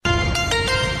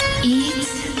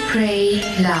Pray,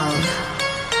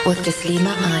 Love with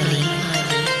Taslima Ali.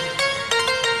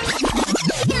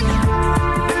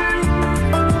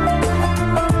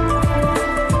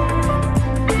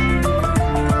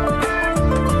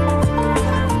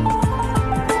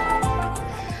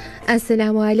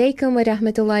 Assalamu alaikum wa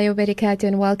rahmatullahi wa barakatuh,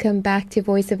 and welcome back to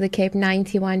Voice of the Cape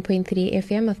 91.3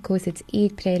 FM. Of course, it's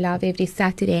Eid Pray Love every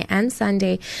Saturday and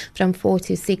Sunday from 4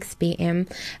 to 6 p.m.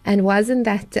 And wasn't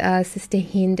that Sister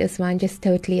Hind Usman just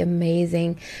totally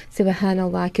amazing?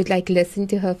 Subhanallah, I could listen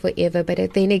to her forever.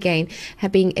 But then again,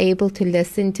 being able to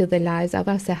listen to the lives of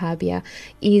our Sahabiya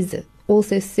is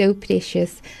also so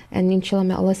precious, and inshallah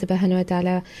may Allah subhanahu wa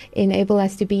ta'ala enable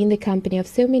us to be in the company of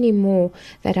so many more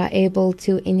that are able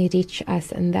to enrich us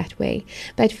in that way.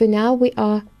 But for now we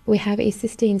have a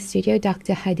sister in studio,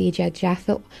 Dr. Khadija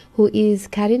Jaffer, who is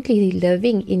currently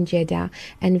living in Jeddah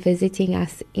and visiting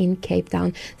us in Cape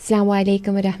Town. Assalamu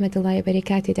alaikum wa rahmatullahi wa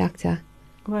barakatuh, Doctor.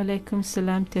 Wa alaikum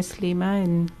salam, Taslima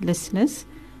and listeners,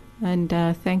 and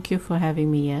thank you for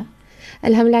having me here.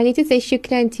 Alhamdulillah, I need to say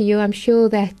shukran to you. I'm sure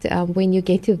that when you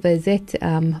get to visit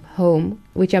home,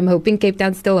 which I'm hoping Cape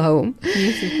Town's still home.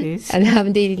 Yes, it is.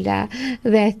 Alhamdulillah,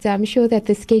 that I'm sure that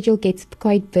the schedule gets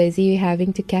quite busy. You're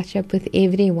having to catch up with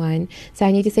everyone. So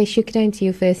I need to say shukran to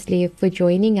you firstly for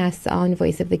joining us on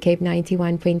Voice of the Cape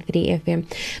 91.3 FM.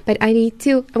 But I'm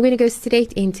going to go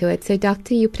straight into it. So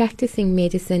doctor, you're practicing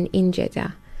medicine in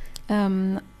Jeddah.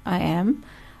 I am.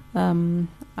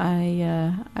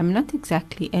 I'm not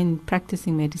exactly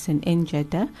practicing medicine in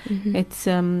Jeddah. Mm-hmm. It's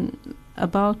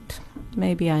about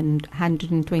maybe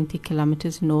 120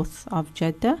 kilometers north of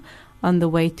Jeddah on the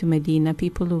way to Medina.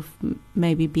 People who've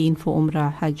maybe been for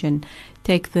Umrah, Hajj, and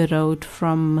take the road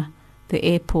from the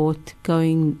airport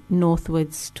going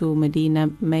northwards to Medina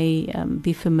may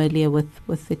be familiar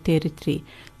with the territory.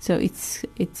 So it's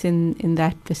in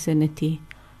that vicinity,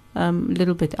 a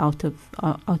little bit out of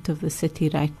the city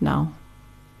right now.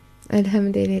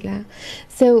 Alhamdulillah.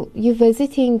 So you're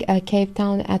visiting Cape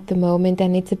Town at the moment,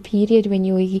 and it's a period when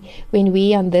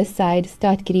we on this side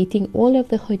start greeting all of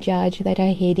the Hujjaj that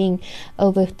are heading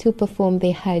over to perform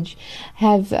their Hajj.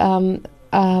 Having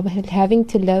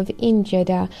to live in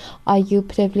Jeddah, are you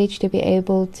privileged to be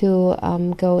able to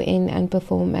go in and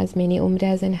perform as many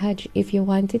Umrahs and Hajj if you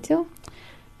wanted to?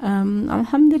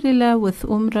 Alhamdulillah, with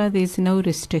Umrah, there's no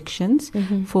restrictions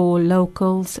for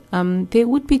locals. There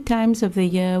would be times of the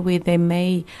year where they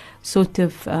may sort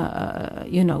of,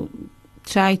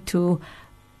 try to,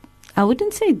 I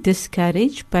wouldn't say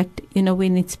discourage, but,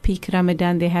 when it's peak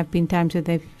Ramadan, there have been times where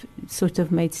they've sort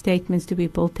of made statements to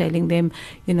people telling them,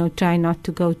 try not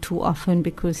to go too often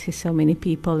because there's so many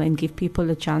people, and give people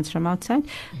a chance from outside.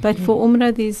 But for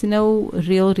Umrah, there's no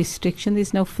real restriction.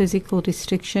 There's no physical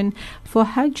restriction. For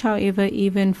Hajj, however,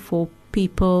 even for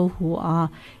people who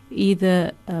are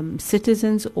either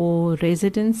citizens or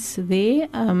residents there,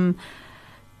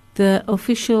 the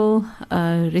official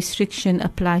restriction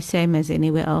applies same as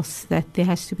anywhere else, that there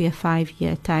has to be a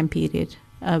 5-year time period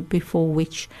before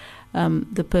which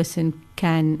the person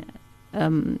can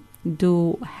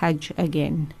do Hajj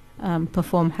again,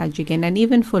 perform Hajj again. And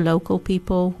even for local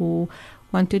people who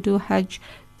want to do Hajj,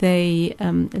 they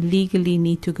legally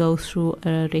need to go through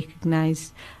a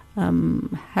recognized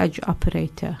Hajj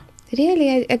operator.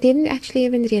 Really? I didn't actually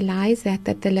even realize that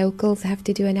the locals have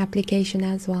to do an application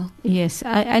as well. Yes,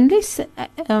 unless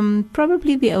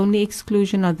probably the only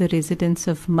exclusion are the residents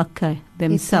of Mecca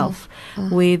themselves,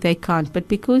 where they can't. But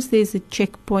because there's a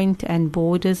checkpoint and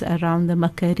borders around the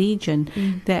Mecca region,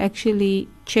 they actually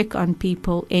check on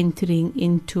people entering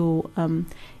into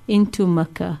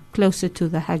Mecca closer to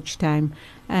the Hajj time.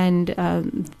 And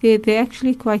they're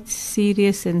actually quite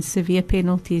serious and severe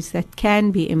penalties that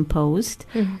can be imposed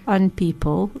on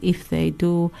people if they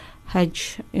do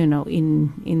Hajj,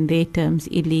 in their terms,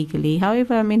 illegally.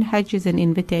 However, Hajj is an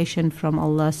invitation from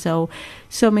Allah, so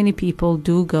many people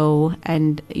do go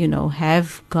and,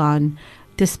 have gone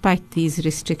despite these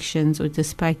restrictions or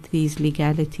despite these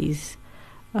legalities.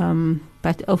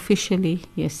 But officially,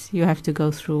 yes, you have to go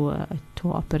through a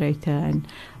tour operator and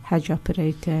Hajj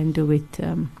operator and do it,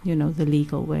 the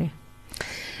legal way.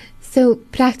 So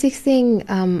practicing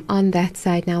on that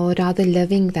side now, or rather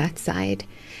living that side,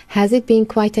 has it been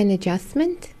quite an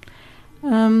adjustment?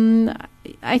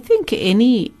 I think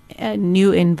any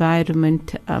new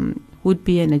environment would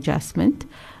be an adjustment.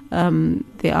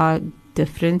 There are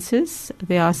differences,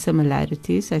 there are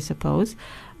similarities, I suppose,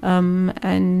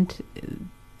 and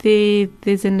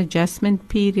there's an adjustment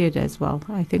period as well.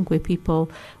 I think where people,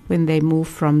 when they move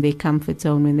from their comfort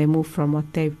zone, when they move from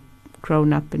what they've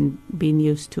grown up and been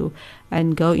used to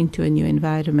and go into a new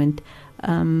environment,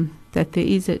 that there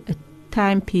is a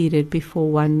time period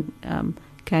before one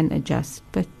can adjust.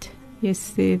 But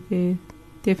yes, they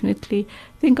definitely,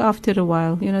 I think after a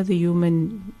while, the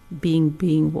human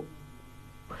being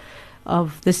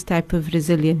of this type of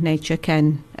resilient nature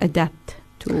can adapt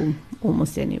to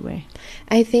almost anywhere.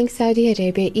 I think Saudi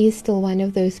Arabia is still one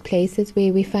of those places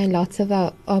where we find lots of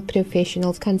our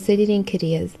professionals considering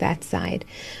careers that side,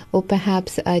 or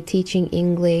perhaps teaching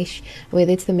English,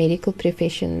 whether it's the medical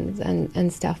professions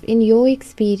and stuff. In your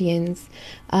experience,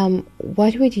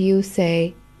 what would you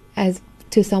say as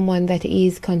to someone that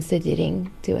is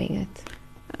considering doing it?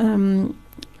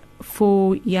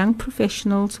 For young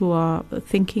professionals who are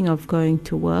thinking of going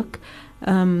to work,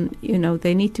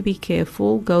 they need to be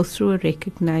careful, go through a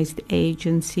recognized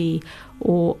agency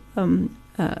or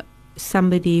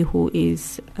somebody who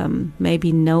is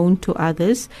maybe known to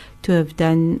others to have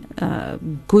done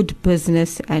good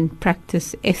business and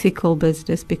practice ethical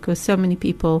business, because so many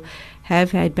people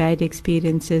have had bad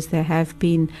experiences. They have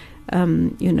been,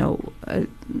 I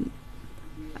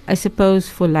suppose,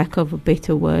 for lack of a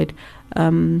better word,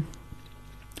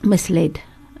 misled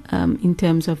in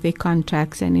terms of their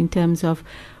contracts and in terms of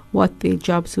what their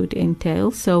jobs would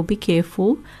entail. So be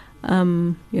careful.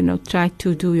 Try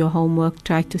to do your homework.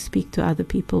 Try to speak to other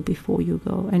people before you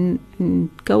go, and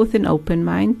go with an open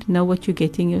mind. Know what you're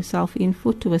getting yourself in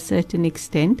for to a certain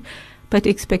extent, but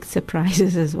expect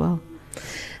surprises as well.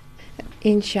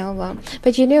 Inshallah.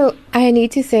 But I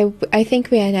need to say, I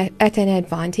think we are at an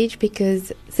advantage,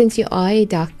 because since you are a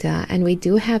doctor and we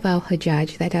do have our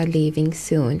Hajjaj that are leaving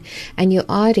soon, and you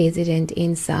are resident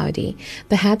in Saudi,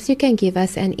 perhaps you can give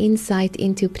us an insight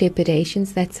into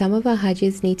preparations that some of our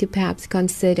Hajjis need to perhaps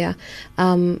consider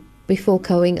before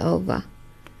going over.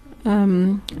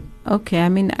 Okay. I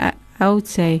mean, I would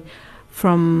say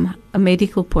from a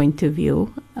medical point of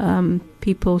view,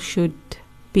 people should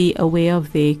be aware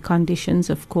of their conditions,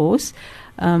 of course.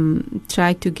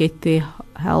 Try to get their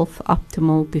health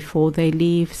optimal before they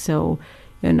leave. So,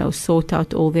 sort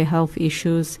out all their health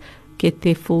issues, get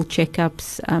their full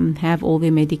checkups, have all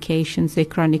their medications, their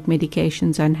chronic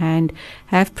medications on hand,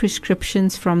 have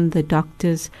prescriptions from the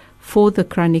doctors for the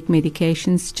chronic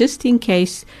medications, just in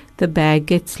case the bag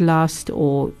gets lost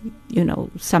or,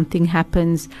 something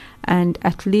happens, and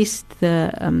at least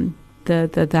the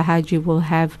Haji will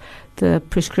have the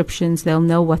prescriptions. They'll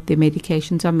know what their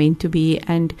medications are meant to be,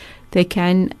 and they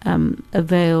can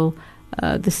avail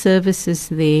the services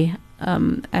there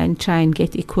and try and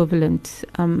get equivalent.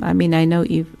 I know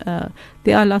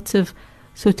there are lots of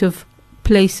sort of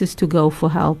places to go for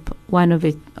help. One of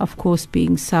it, of course,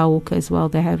 being Sauk as well.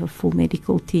 They have a full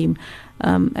medical team,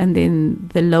 and then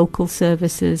the local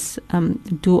services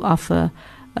do offer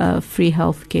free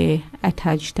healthcare at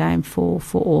Hajj time for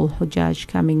all Hujjaj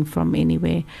coming from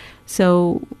anywhere.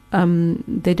 So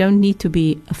they don't need to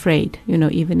be afraid,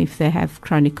 even if they have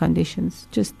chronic conditions.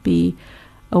 Just be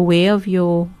aware of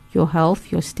your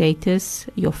health, your status,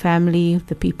 your family,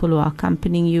 the people who are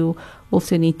accompanying you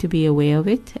also need to be aware of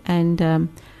it. And,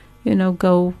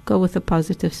 go with a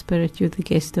positive spirit. You're the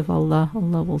guest of Allah.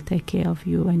 Allah will take care of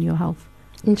you and your health.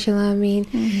 Inshallah, Ameen.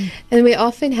 Mm-hmm. And we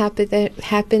often that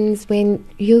happens when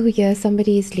you hear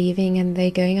somebody is leaving and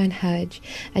they're going on Hajj,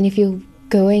 and if you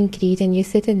go and greet and you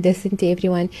sit and listen to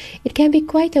everyone, it can be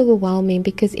quite overwhelming,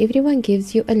 because everyone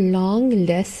gives you a long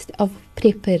list of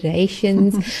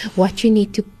preparations, what you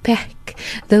need to pack,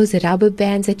 those rubber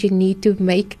bands that you need to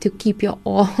make to keep your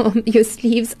your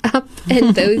sleeves up,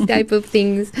 and those type of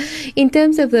things. In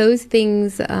terms of those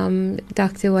things,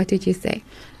 Doctor, what would you say?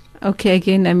 Okay,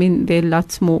 again, there are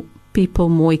lots more people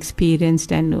more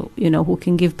experienced and, who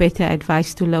can give better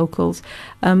advice to locals.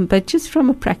 But just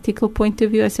from a practical point of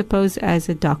view, I suppose, as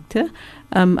a doctor,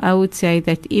 I would say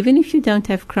that even if you don't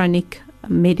have chronic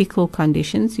medical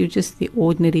conditions, you're just the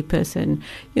ordinary person,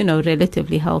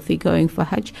 relatively healthy going for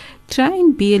Hajj, try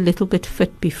and be a little bit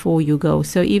fit before you go.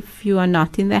 So if you are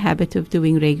not in the habit of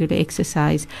doing regular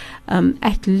exercise,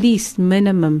 at least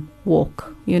minimum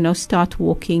walk, start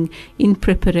walking in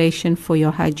preparation for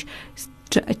your Hajj.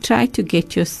 Try to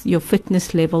get your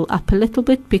fitness level up a little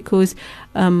bit, because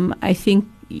I think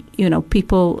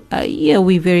people,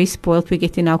 we're very spoiled. We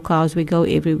get in our cars, we go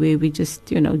everywhere, we just,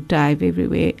 drive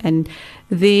everywhere. And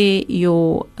there,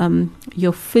 your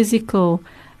physical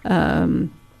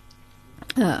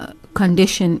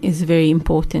condition is very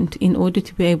important in order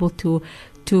to be able to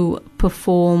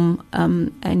perform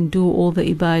and do all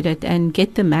the ibadat and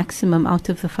get the maximum out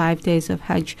of the 5 days of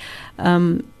Hajj.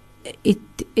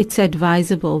 it's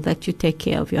advisable that you take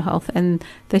care of your health, and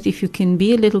that if you can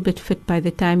be a little bit fit by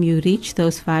the time you reach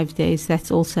those 5 days,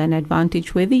 that's also an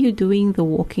advantage. Whether you're doing the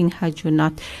walking Hajj or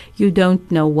not, you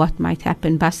don't know what might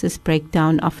happen. Buses break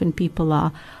down. Often people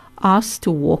are asked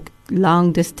to walk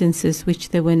long distances which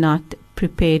they were not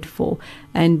prepared for,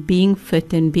 and being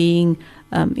fit and being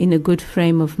in a good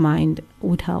frame of mind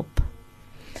would help.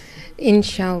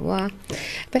 Inshallah.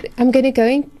 But I'm going to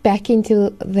go back into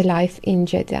the life in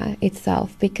Jeddah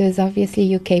itself, because obviously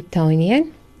you're Cape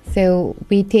Townian, so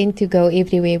we tend to go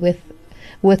everywhere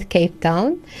with Cape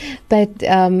Town. But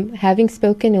having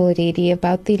spoken already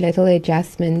about the little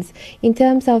adjustments in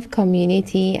terms of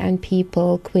community and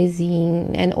people,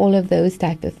 cuisine, and all of those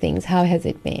type of things, how has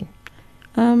it been?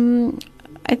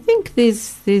 I think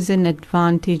there's an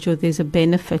advantage, or there's a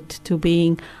benefit to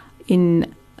being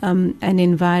in an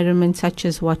environment such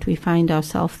as what we find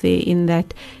ourselves there, in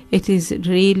that it is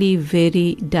really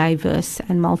very diverse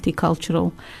and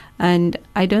multicultural. And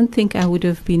I don't think I would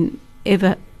have been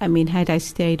ever, had I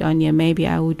stayed on here, maybe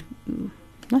I would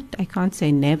not, I can't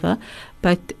say never,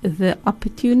 but the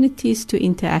opportunities to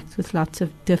interact with lots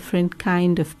of different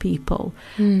kind of people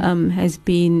has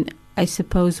been, I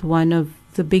suppose, one of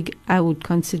the big, I would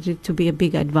consider it to be a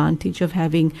big advantage of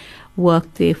having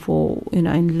worked there for,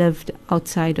 and lived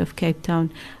outside of Cape Town.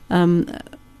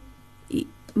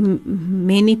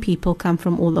 Many people come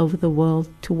from all over the world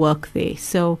to work there.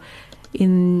 So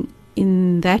in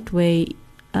that way,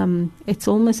 it's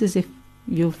almost as if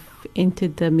you've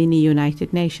entered the mini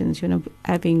United Nations,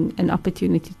 having an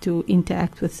opportunity to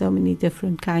interact with so many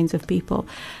different kinds of people.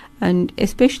 And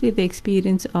especially the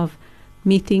experience of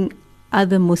meeting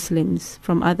other Muslims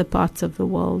from other parts of the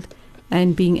world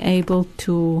and being able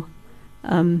to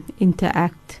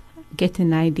interact, get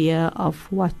an idea of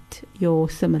what your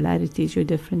similarities, your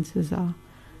differences are.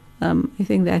 I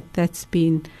think that's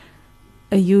been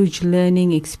a huge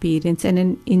learning experience and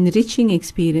an enriching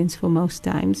experience for most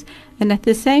times. And at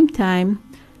the same time,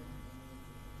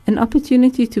 an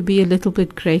opportunity to be a little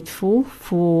bit grateful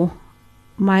for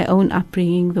my own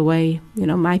upbringing, the way,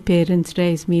 my parents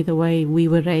raised me, the way we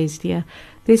were raised here.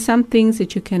 There's some things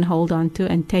that you can hold on to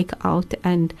and take out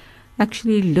and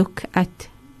actually look at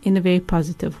in a very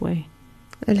positive way.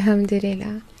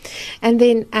 Alhamdulillah. And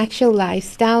then actual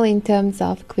lifestyle in terms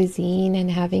of cuisine and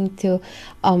having to,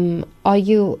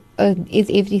 is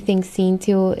everything seen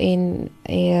to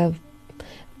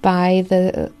by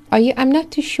the, I'm not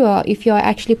too sure if you're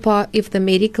actually if the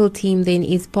medical team then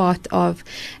is part of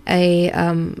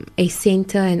a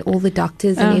center and all the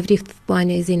doctors and everyone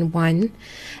is in one,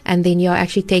 and then you're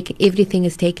actually everything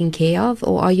is taken care of,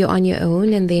 or are you on your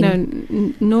own? And then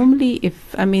no, normally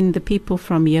the people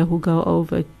from here who go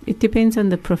over, it depends on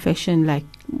the profession, like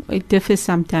it differs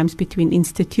sometimes between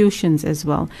institutions as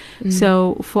well.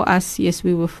 So for us, yes,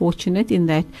 we were fortunate in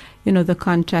that, the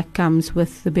contract comes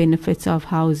with the benefits of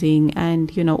housing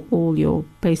and, all your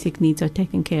basic needs are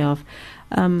taken care of,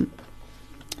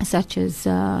 such as,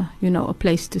 a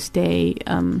place to stay,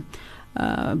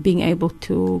 being able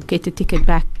to get a ticket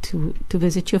back to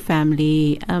visit your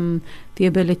family, the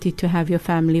ability to have your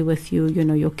family with you,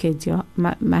 your kids.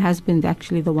 My husband's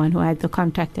actually the one who had the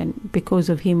contract, and because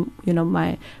of him,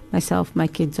 myself, my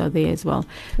kids are there as well.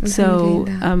 So,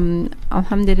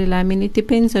 alhamdulillah, it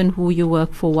depends on who you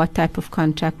work for, what type of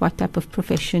contract, what type of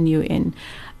profession you're in.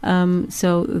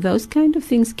 So those kind of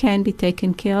things can be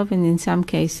taken care of, and in some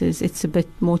cases it's a bit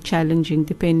more challenging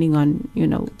depending on,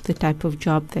 the type of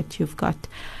job that you've got.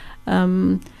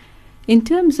 In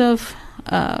terms of,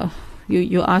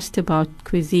 you asked about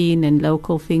cuisine and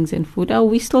local things and food.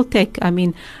 We still take,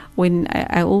 when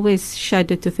I always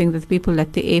shudder to think that people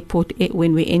at the airport,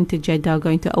 when we enter Jeddah, are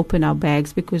going to open our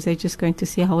bags because they're just going to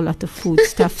see a whole lot of food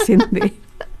stuffs in there.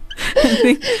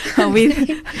 Are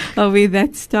we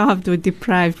that starved or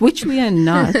deprived? Which we are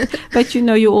not. But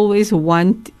you always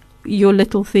want your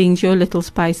little things, your little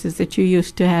spices that you're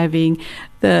used to having,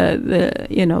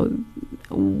 the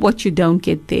what you don't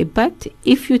get there. But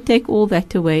if you take all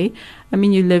that away,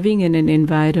 you're living in an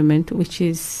environment which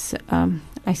is,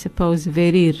 I suppose,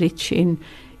 very rich in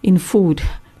food,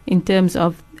 in terms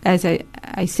of, as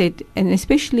I said, and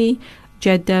especially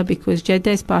Jeddah, because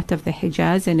Jeddah is part of the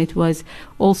Hijaz, and it was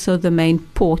also the main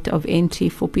port of entry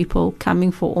for people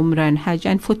coming for Umrah and Hajj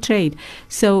and for trade.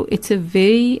 So it's a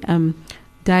very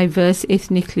diverse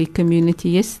ethnically community.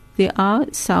 Yes, there are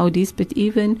Saudis, but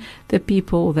even the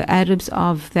people, the Arabs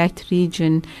of that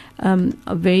region, are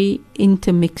very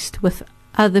intermixed with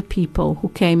other people who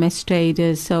came as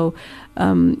traders. So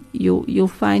you'll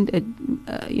find a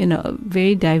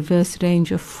very diverse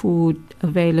range of food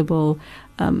available,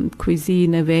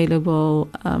 cuisine available,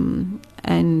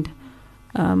 and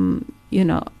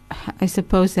I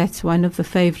suppose that's one of the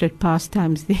favorite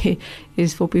pastimes there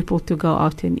is for people to go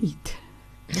out and eat.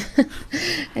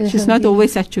 Which is not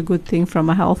always such a good thing from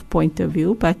a health point of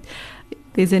view, but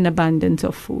there's an abundance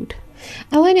of food.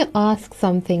 I want to ask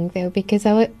something though, because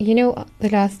the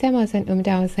last time I was on Umrah,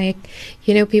 I was like,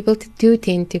 people do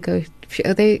tend to go.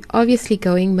 They're obviously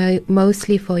going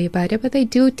mostly for ibadah, but they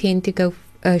do tend to go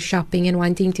shopping and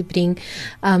wanting to bring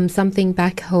something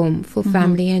back home for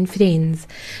family and friends.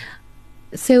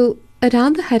 So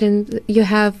around the Haram, you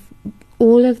have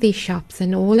all of these shops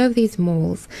and all of these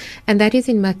malls, and that is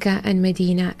in Mecca and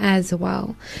Medina as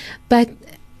well. But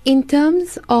in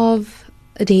terms of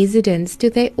residents, do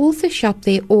they also shop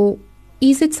there, or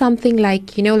is it something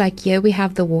like, like here we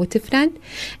have the waterfront,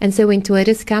 and so when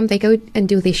tourists come, they go and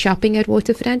do their shopping at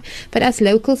waterfront, but us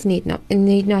locals need not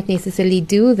necessarily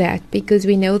do that, because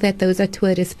we know that those are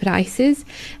tourist prices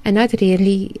and not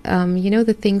really,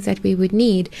 the things that we would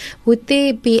need. Would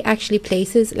there be actually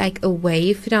places like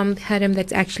away from Haram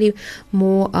that's actually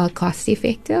more cost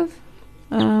effective?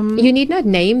 You need not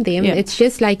name them. Yeah. It's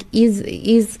just like,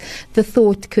 is the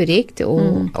thought correct,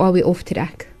 or are we off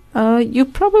track? You're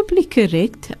probably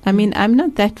correct. I mean, I'm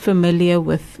not that familiar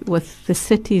with the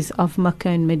cities of Mecca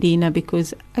and Medina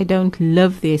because I don't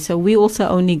live there. So we also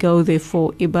only go there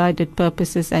for ibadat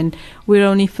purposes, and we're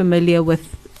only familiar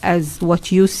with, as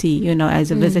what you see, as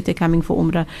a visitor coming for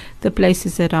Umrah, the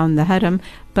places around the Haram.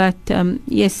 But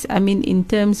yes, I mean, in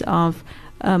terms of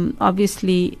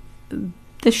obviously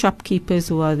the shopkeepers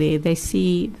who are there, they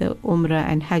see the Umrah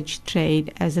and Hajj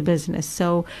trade as a business.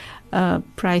 So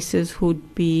prices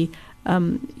would be,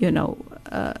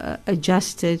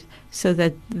 adjusted so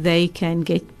that they can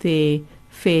get their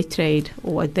fair trade,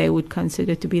 or what they would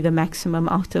consider to be the maximum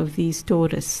out of these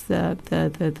tourists,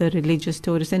 the religious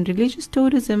tourists. And religious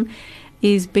tourism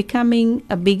is becoming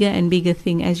a bigger and bigger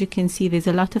thing. As you can see, there's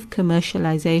a lot of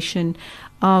commercialization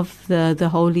of the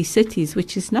holy cities,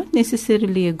 which is not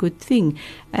necessarily a good thing.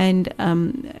 And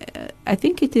I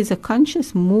think it is a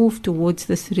conscious move towards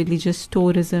this religious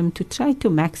tourism to try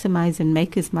to maximize and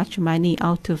make as much money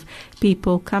out of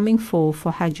people coming for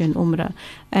Hajj and Umrah.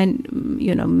 And,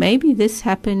 maybe this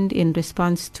happened in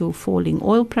response to falling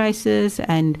oil prices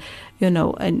and,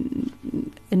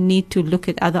 a need to look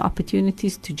at other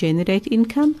opportunities to generate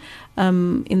income.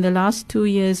 In the last 2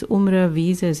 years, Umrah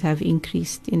visas have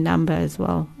increased in number as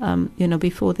well.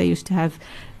 Before they used to have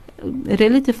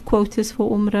relative quotas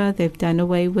for Umrah. They've done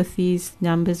away with these.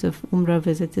 Numbers of Umrah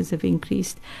visitors have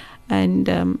increased. And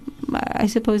I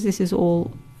suppose this is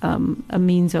all a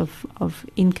means of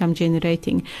income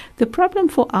generating. The problem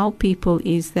for our people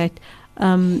is that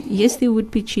yes, there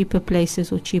would be cheaper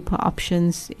places or cheaper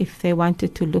options if they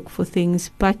wanted to look for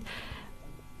things, but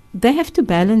they have to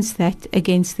balance that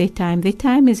against their time. Their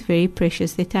time is very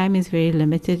precious. Their time is very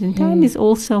limited, and time is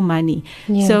also money.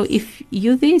 Yes. So if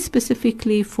you're there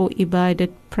specifically for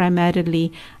ibadat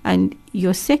primarily, and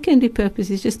your secondary purpose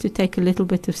is just to take a little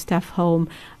bit of stuff home,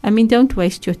 I mean, don't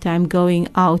waste your time going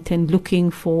out and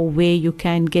looking for where you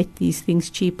can get these things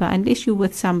cheaper, unless you're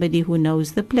with somebody who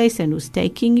knows the place and who's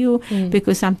taking you,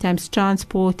 because sometimes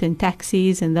transport and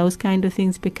taxis and those kind of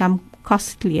things become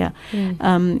costlier,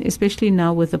 especially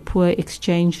now with the poor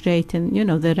exchange rate and,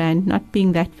 the rand not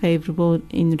being that favorable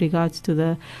in regards to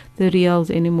the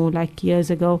reals anymore like years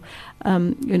ago.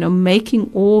 Making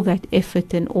all that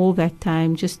effort and all that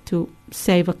time just to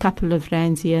save a couple of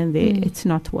rands here and there, it's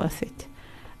not worth it.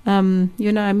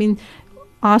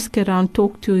 Ask around,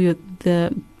 talk to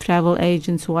the travel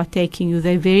agents who are taking you.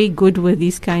 They're very good with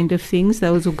these kind of things.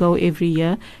 Those who go every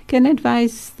year can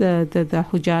advise the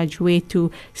Hujjaj where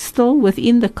to, still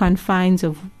within the confines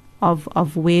of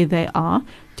where they are,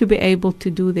 to be able to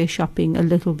do their shopping a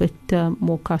little bit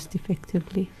more cost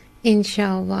effectively.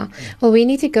 Inshallah. Well, we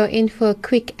need to go in for a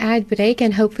quick ad break,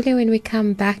 and hopefully when we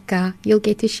come back, you'll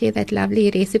get to share that lovely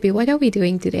recipe. What are we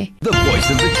doing today? The Voice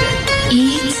of the Cape.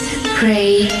 Eat,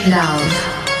 Pray, Love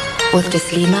with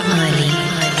Taslima Ali.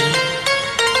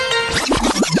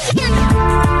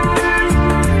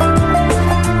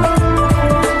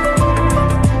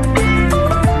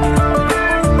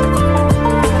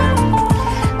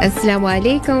 Assalamu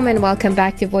alaikum and welcome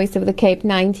back to Voice of the Cape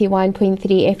 91.3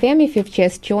 FM. If you've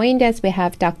just joined us, we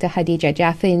have Dr. Khadija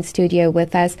Jaffer in studio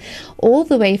with us all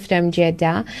the way from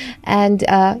Jeddah. And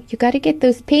you got to get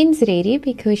those pens ready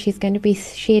because she's going to be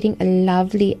sharing a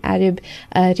lovely Arab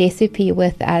recipe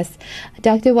with us.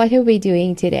 Doctor, what are we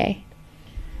doing today?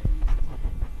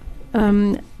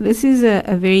 This is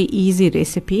a very easy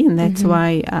recipe, and that's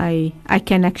why I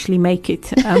can actually make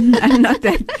it. I'm not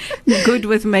that good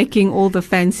with making all the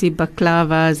fancy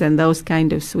baklavas and those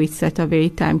kind of sweets that are very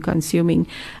time consuming.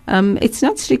 It's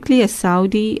not strictly a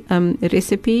Saudi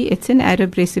recipe. It's an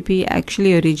Arab recipe,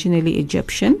 actually originally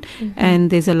Egyptian. And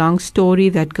there's a long story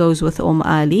that goes with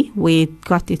Ali, where it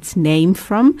got its name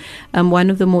from. One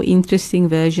of the more interesting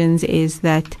versions is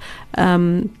that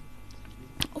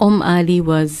Ali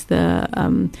was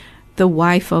the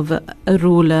wife of a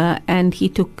ruler, and he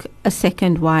took a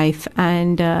second wife,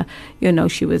 and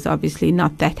she was obviously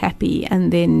not that happy.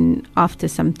 And then after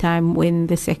some time, when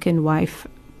the second wife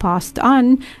passed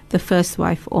on, the first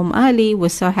wife, Ali,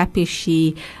 was so happy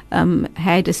she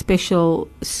had a special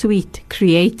sweet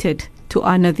created to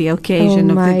honor the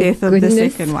occasion of the death of the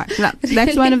second wife. Now,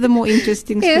 that's one of the more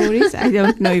interesting stories. I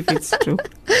don't know if it's true.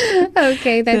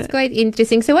 Okay, that's quite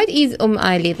interesting. So what is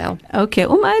Ali though? Okay,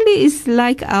 Ali is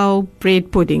like our bread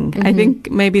pudding. I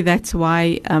think maybe that's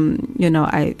why,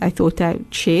 I thought I'd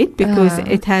share it, because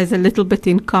it has a little bit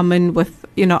in common with,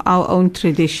 our own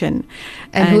tradition.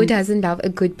 And who doesn't love a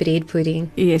good bread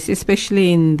pudding? Yes,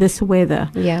 especially in this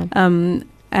weather. Yeah.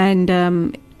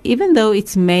 Even though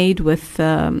it's made with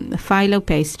phyllo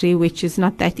pastry, which is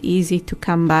not that easy to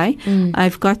come by,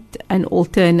 I've got an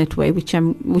alternate way, which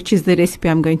is the recipe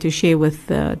I'm going to share with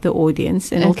the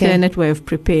audience. An alternate way of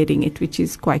preparing it, which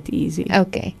is quite easy.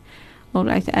 Okay. All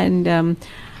right. And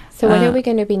so what are we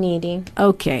going to be needing?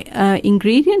 Okay.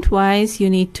 Ingredient-wise, you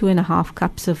need 2.5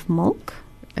 cups of milk.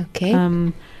 Okay.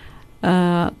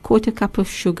 1/4 cup of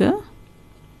sugar.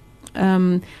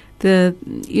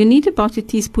 You need about a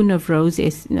teaspoon of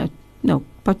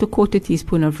about a 1/4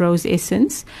 teaspoon of rose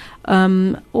essence,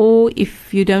 or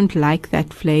if you don't like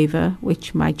that flavor,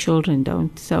 which my children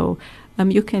don't, so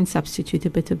you can substitute a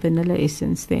bit of vanilla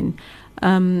essence then,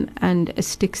 and a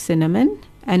stick cinnamon.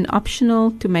 And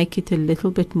optional, to make it a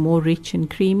little bit more rich and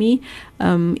creamy,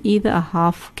 either a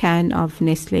half can of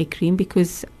Nestle cream,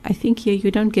 because I think here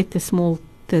you don't get the small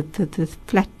the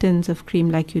flat tins of cream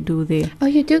like you do there. Oh,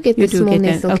 you do get the small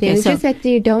Nestle cream. It's just that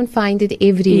you don't find it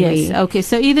everywhere. Yes, okay.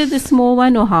 So either the small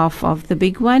one or half of the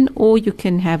big one, or you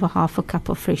can have a half a cup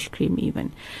of fresh cream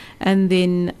even. And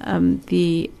then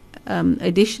the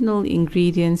additional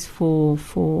ingredients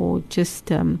for just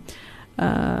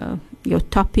your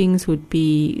toppings would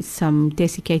be some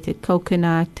desiccated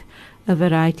coconut, a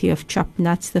variety of chopped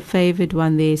nuts. The favored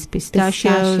one there is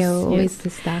pistachios. Always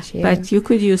pistachio. But you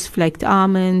could use flaked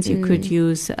almonds. You could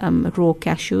use raw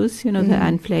cashews, the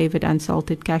unflavored,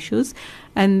 unsalted cashews.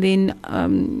 And then,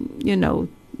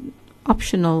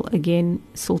 optional again,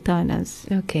 sultanas.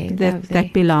 Okay.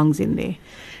 That belongs in there.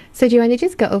 So do you want to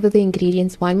just go over the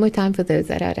ingredients one more time for those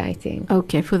that are writing?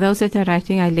 Okay. For those that are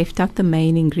writing, I left out the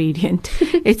main ingredient.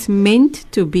 It's meant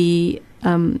to be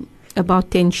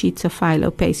about 10 sheets of phyllo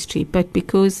pastry, but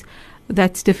because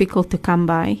that's difficult to come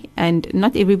by and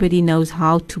not everybody knows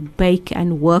how to bake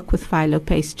and work with phyllo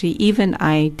pastry, even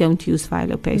I don't use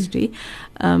phyllo pastry,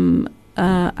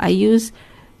 I use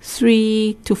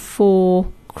 3 to 4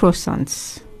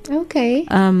 croissants. Okay.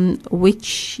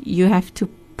 Which you have to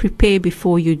prepare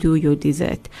before you do your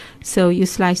dessert. So you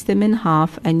slice them in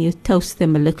half and you toast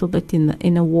them a little bit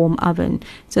in a warm oven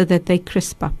so that they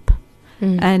crisp up.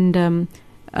 And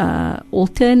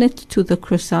alternate to the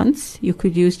croissants, you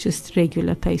could use just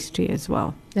regular pastry as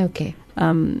well. Okay.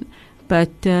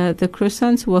 But the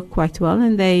croissants work quite well,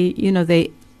 and they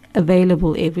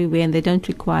available everywhere, and they don't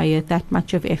require that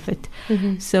much of effort.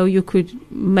 So you could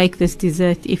make this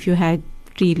dessert if you had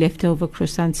 3 leftover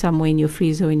croissants somewhere in your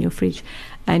freezer or in your fridge,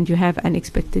 and you have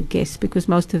unexpected guests, because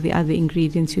most of the other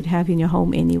ingredients you'd have in your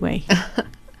home anyway.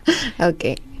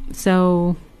 Okay.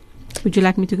 So would you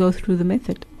like me to go through the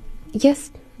method?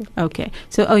 Yes. Okay.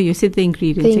 So, you said the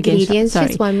ingredients again. The ingredients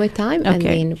just one more time, and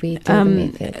then we do the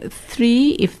method.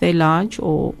 3 if they're large,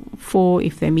 or 4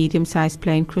 if they're medium-sized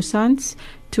plain croissants,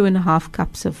 2.5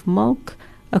 cups of milk,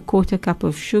 a 1/4 cup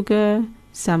of sugar,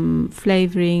 some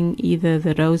flavoring, either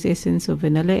the rose essence or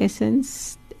vanilla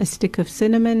essence, a stick of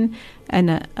cinnamon, and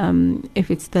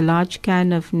if it's the large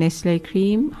can of Nestle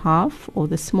cream, half, or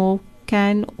the small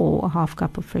can, or a half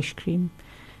cup of fresh cream.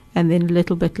 And then a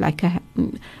little bit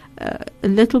a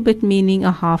little bit meaning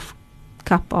a half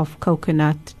cup of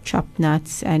coconut, chopped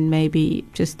nuts, and maybe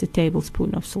just a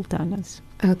tablespoon of sultanas.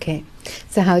 Okay.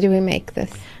 So how do we make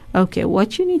this? Okay.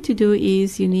 What you need to do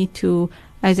is you need to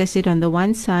As I said, on the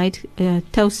one side,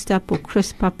 toast up or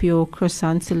crisp up your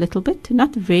croissants a little bit,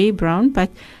 not very brown,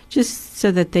 but just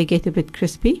so that they get a bit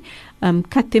crispy.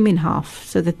 Cut them in half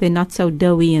so that they're not so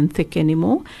doughy and thick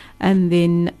anymore. And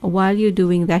then while you're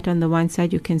doing that on the one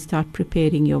side, you can start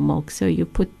preparing your milk. So you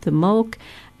put the milk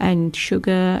and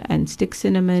sugar and stick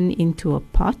cinnamon into a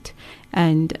pot,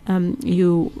 and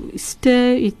you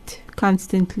stir it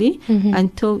constantly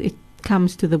until it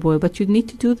comes to the boil. But you need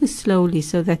to do this slowly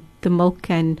so that the milk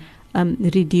can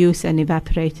reduce and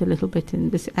evaporate a little bit,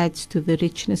 and this adds to the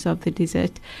richness of the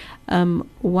dessert.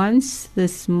 Once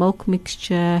this milk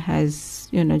mixture has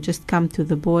just come to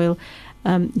the boil,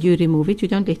 you remove it. You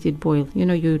don't let it boil.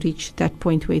 You reach that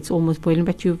point where it's almost boiling,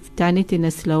 but you've done it in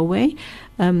a slow way.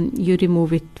 You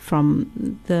remove it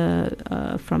from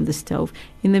the stove.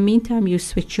 In the meantime, you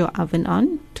switch your oven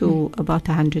on to about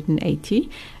 180,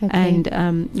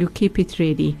 and you keep it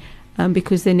ready.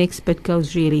 Because the next bit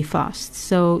goes really fast.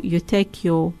 So you take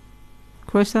your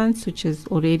croissants, which has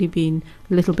already been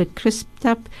a little bit crisped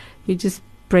up, you just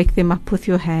break them up with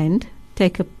your hand,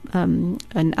 take an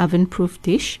oven-proof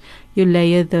dish, you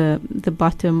layer the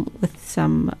bottom with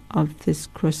some of this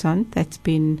croissant that's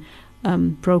been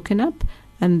broken up,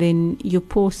 and then you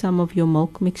pour some of your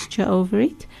milk mixture over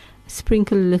it,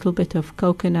 sprinkle a little bit of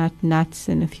coconut, nuts,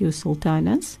 and a few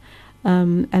sultanas,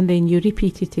 and then you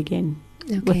repeat it again.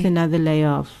 With another layer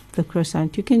of the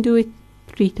croissant. You can do it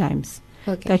 3 times.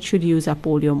 That should use up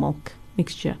all your milk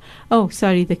mixture. Oh,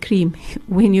 sorry, the cream.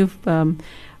 When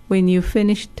you've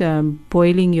finished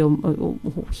boiling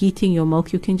heating your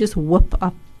milk, you can just whip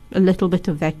up a little bit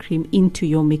of that cream into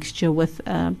your mixture with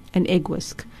an egg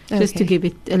whisk, just to give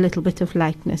it a little bit of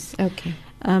lightness.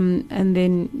 And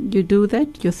then you do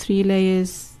that, your 3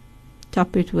 layers.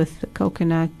 Top it with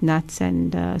coconut, nuts,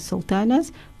 and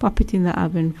sultanas. Pop it in the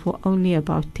oven for only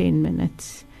about 10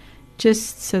 minutes,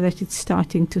 just so that it's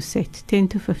starting to set. 10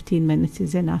 to 15 minutes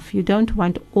is enough. You don't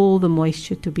want all the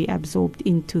moisture to be absorbed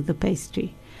into the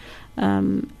pastry.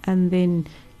 And then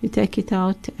you take it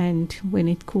out, and when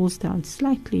it cools down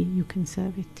slightly, you can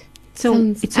serve it. So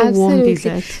it's a warm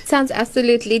dessert. Sounds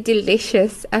absolutely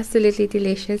delicious. Absolutely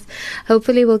delicious.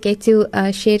 Hopefully we'll get to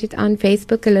share it on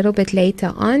Facebook a little bit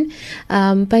later on.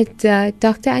 But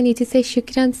Doctor, I need to say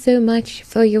shukran so much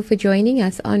for joining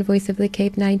us on Voice of the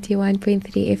Cape 91.3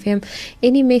 FM.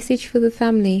 Any message for the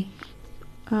family?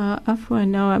 Afwan,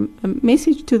 now a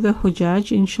message to the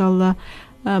Hujjaj, inshallah.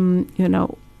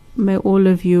 May all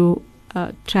of you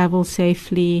travel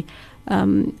safely.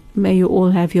 May you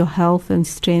all have your health and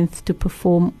strength to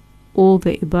perform all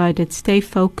the ibadat. Stay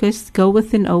focused. Go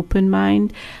with an open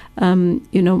mind.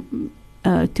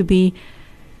 To be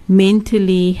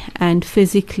mentally and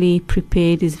physically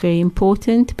prepared is very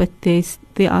important. But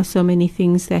there are so many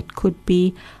things that could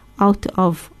be out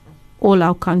of all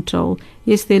our control.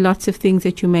 Yes, there are lots of things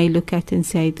that you may look at and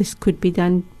say, this could be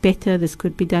done better, this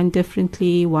could be done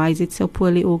differently, why is it so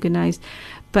poorly organized?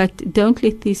 But don't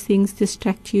let these things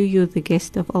distract you. You're the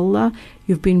guest of Allah.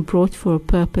 You've been brought for a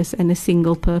purpose and a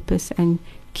single purpose, and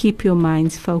keep your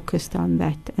minds focused on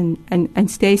that, and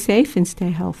stay safe and stay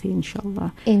healthy,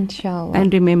 inshallah. Inshallah.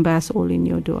 And remember us all in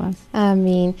your du'as.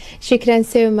 Ameen. Shukran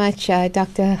so much,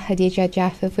 Dr. Khadija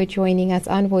Jaffer, for joining us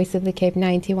on Voice of the Cape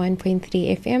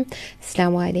 91.3 FM.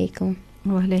 Assalamu alaikum.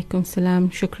 Wa alaikum salam.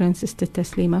 Shukran, Sister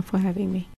Taslima, for having me.